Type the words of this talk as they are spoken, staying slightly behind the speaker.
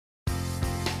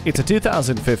It's a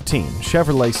 2015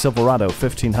 Chevrolet Silverado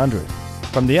 1500.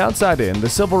 From the outside in, the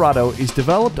Silverado is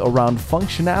developed around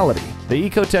functionality. The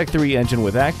Ecotec 3 engine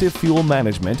with active fuel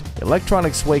management,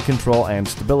 electronic sway control, and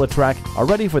StabiliTrak are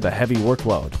ready for the heavy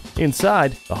workload.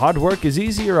 Inside, the hard work is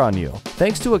easier on you,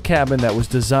 thanks to a cabin that was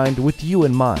designed with you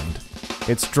in mind.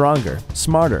 It's stronger,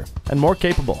 smarter, and more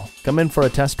capable. Come in for a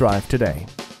test drive today.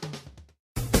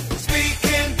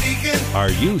 Are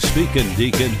you speaking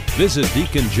Deacon? Visit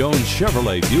Deacon Jones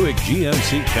Chevrolet Buick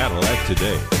GMC Cadillac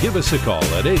today. Give us a call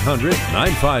at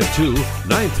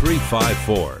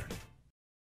 800-952-9354.